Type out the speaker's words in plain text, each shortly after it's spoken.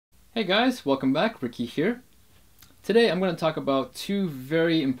Hey guys, welcome back. Ricky here. Today I'm going to talk about two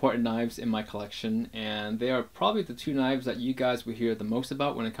very important knives in my collection, and they are probably the two knives that you guys will hear the most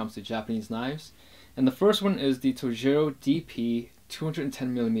about when it comes to Japanese knives. And the first one is the Tojiro DP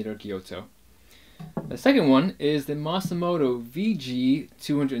 210mm Gyuto. The second one is the Masamoto VG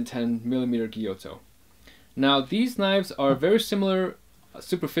 210mm Gyuto. Now these knives are very similar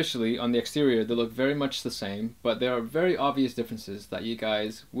superficially on the exterior. They look very much the same, but there are very obvious differences that you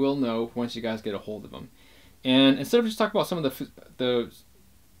guys will know once you guys get a hold of them. And instead of just talking about some of the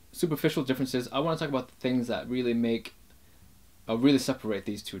superficial differences, I want to talk about the things that really really separate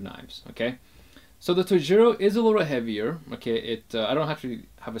these two knives. Okay, so the Tojiro is a little heavier. Okay, I don't actually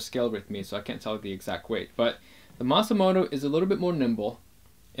have a scale with me, so I can't tell the exact weight. But the Masamoto is a little bit more nimble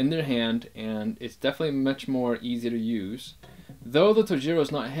in their hand, and it's definitely much more easy to use. Though the Tojiro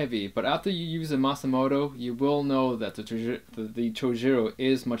is not heavy, but after you use the Masamoto, you will know that the Tojiro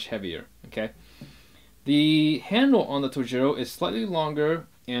is much heavier. Okay, the handle on the Tojiro is slightly longer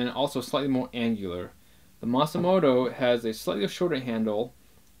and also slightly more angular. The Masamoto has a slightly shorter handle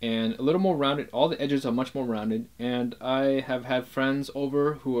and a little more rounded. All the edges are much more rounded, and I have had friends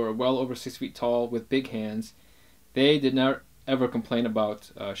over who are well over 6 feet tall with big hands. They did not ever complain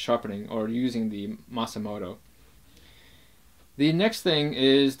about sharpening or using the Masamoto. The next thing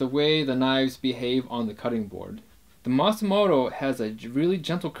is the way the knives behave on the cutting board. The Masamoto has a really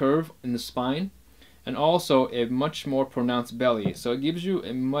gentle curve in the spine and also a much more pronounced belly, so it gives you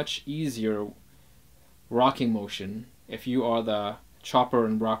a much easier rocking motion if you are the chopper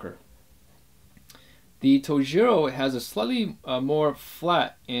and rocker. The Tojiro has a slightly more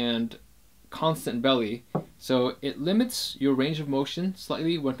flat and constant belly, so it limits your range of motion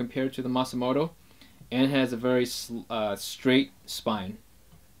slightly when compared to the Masamoto, and has a very straight spine.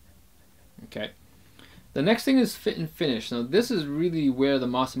 Okay. The next thing is fit and finish. Now this is really where the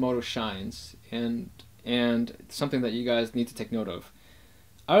Masamoto shines, and something that you guys need to take note of.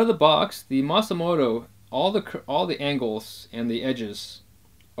 Out of the box, the Masamoto, all the angles and the edges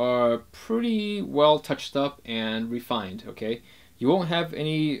are pretty well touched up and refined. Okay, you won't have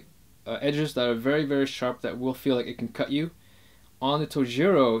any edges that are very sharp that will feel like it can cut you. On the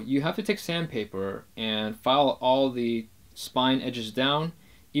Tojiro, you have to take sandpaper and file all the spine edges down.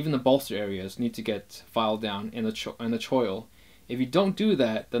 Even the bolster areas need to get filed down in the choil. If you don't do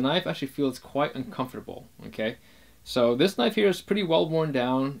that, the knife actually feels quite uncomfortable. Okay, so this knife here is pretty well worn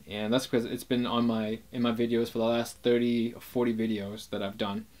down, and that's because it's been in my videos for the last 30 or 40 videos that I've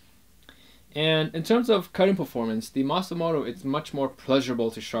done. And in terms of cutting performance, the Masamoto, it's much more pleasurable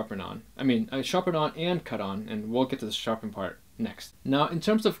to sharpen on. Sharpen on and cut on, and we'll get to the sharpen part next. Now, in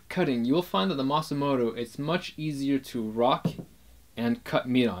terms of cutting, you will find that the Masamoto, it's much easier to rock and cut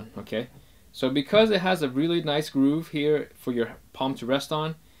meat on. Okay, so because it has a really nice groove here for your palm to rest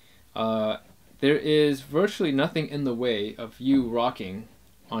on, there is virtually nothing in the way of you rocking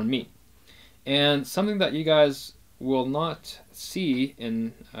on meat. And something that you guys will not see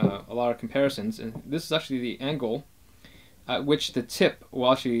in a lot of comparisons, and this is actually the angle at which the tip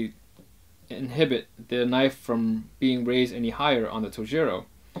will actually inhibit the knife from being raised any higher on the Tojiro.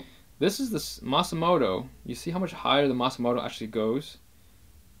 This is the Masamoto. You see how much higher the Masamoto actually goes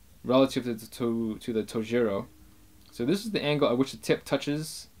relative to the Tojiro. So this is the angle at which the tip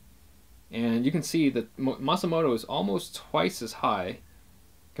touches, and you can see that Masamoto is almost twice as high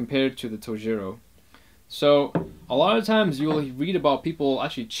compared to the Tojiro. So a lot of times you'll read about people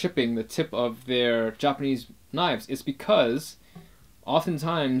actually chipping the tip of their Japanese knives. It's because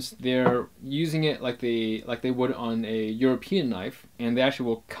oftentimes they're using it like they would on a European knife, and they actually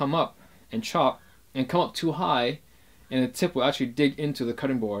will come up and chop and come up too high, and the tip will actually dig into the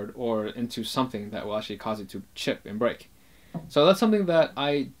cutting board or into something that will actually cause it to chip and break. So that's something that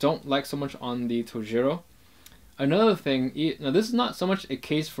I don't like so much on the Tojiro. Another thing, now this is not so much a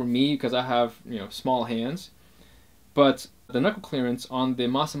case for me because I have small hands, but the knuckle clearance on the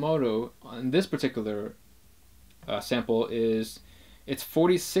Masamoto on this particular sample is it's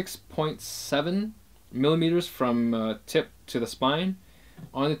 46.7 millimeters from tip to the spine.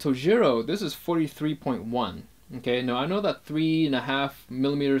 On the Tojiro, this is 43.1. Okay, now I know that 3.5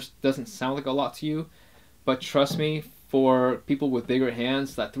 millimeters doesn't sound like a lot to you, but trust me, for people with bigger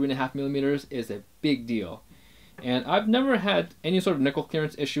hands, that 3.5 millimeters is a big deal. And I've never had any sort of knuckle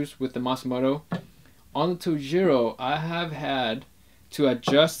clearance issues with the Masamoto. On the Tojiro, I have had to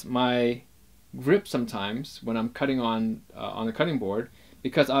adjust my grip sometimes when I'm cutting on the cutting board,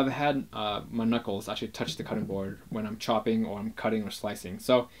 because I've had my knuckles actually touch the cutting board when I'm chopping or I'm cutting or slicing.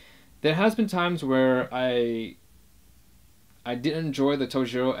 So there has been times where I didn't enjoy the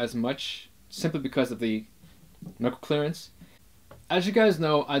Tojiro as much simply because of the knuckle clearance. as you guys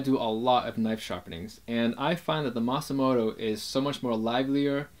know, I do a lot of knife sharpenings, and I find that the Masamoto is so much more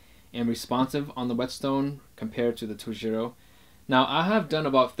livelier and responsive on the whetstone compared to the Tojiro. Now, I have done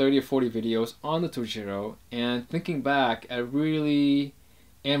about 30 or 40 videos on the Tojiro, and thinking back, I really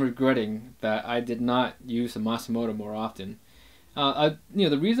am regretting that I did not use the Masamoto more often.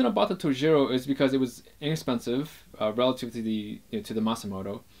 The reason I bought the Tojiro is because it was inexpensive relative to the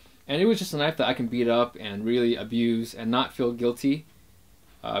Masamoto, and it was just a knife that I can beat up and really abuse and not feel guilty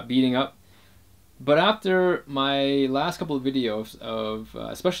beating up. But after my last couple of videos of,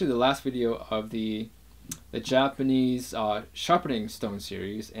 especially the last video of the Japanese sharpening stone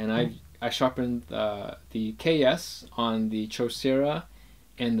series, and I sharpened the KS on the Chosera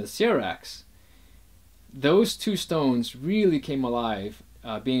and the Syrax. Those two stones really came alive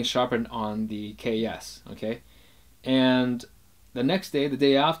being sharpened on the KS, okay? And the next day, the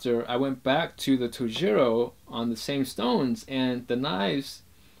day after, I went back to the Tojiro on the same stones, and the knives,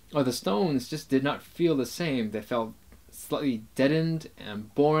 or the stones, just did not feel the same. They felt slightly deadened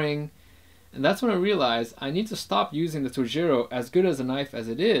and boring. And that's when I realized I need to stop using the Tojiro, as good as a knife as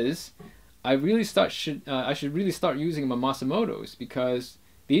it is. I should really start using my Masamotos, because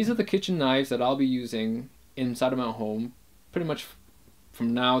these are the kitchen knives that I'll be using inside of my home pretty much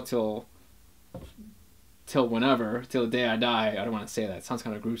from now till whenever, till the day I die. I don't want to say that, it sounds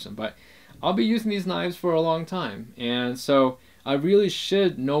kind of gruesome, but I'll be using these knives for a long time, and so I really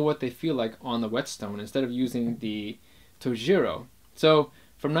should know what they feel like on the whetstone instead of using the Tojiro. So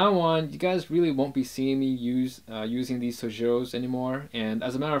from now on, you guys really won't be seeing me using these Tojiros anymore, and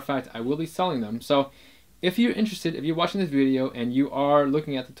as a matter of fact, I will be selling them. So if you're interested, if you're watching this video and you are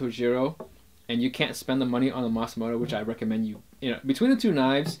looking at the Tojiro and you can't spend the money on the Masamoto, which I recommend you know, between the two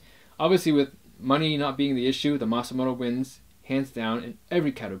knives, obviously with money not being the issue, the Masamoto wins hands down in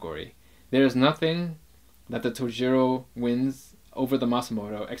every category. There is nothing that the Tojiro wins over the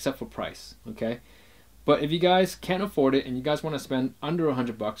Masamoto except for price, okay? But if you guys can't afford it and you guys want to spend under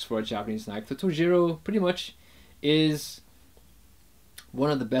 $100 for a Japanese knife, the Tojiro pretty much is one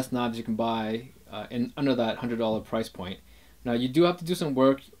of the best knives you can buy in under that $100 price point. Now, you do have to do some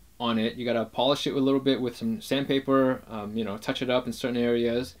work on it. You gotta polish it a little bit with some sandpaper, you know, touch it up in certain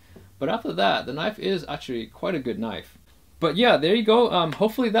areas. But after that, the knife is actually quite a good knife. But yeah, there you go.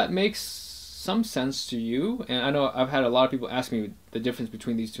 Hopefully that makes some sense to you. And I know I've had a lot of people ask me the difference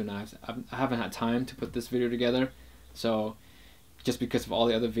between these two knives. I haven't had time to put this video together, so just because of all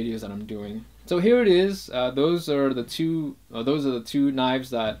the other videos that I'm doing. So here it is. Those are the two knives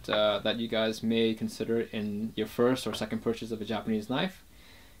that that you guys may consider in your first or second purchase of a Japanese knife.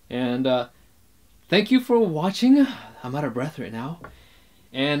 And thank you for watching. I'm out of breath right now.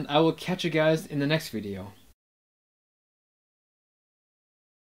 And I will catch you guys in the next video.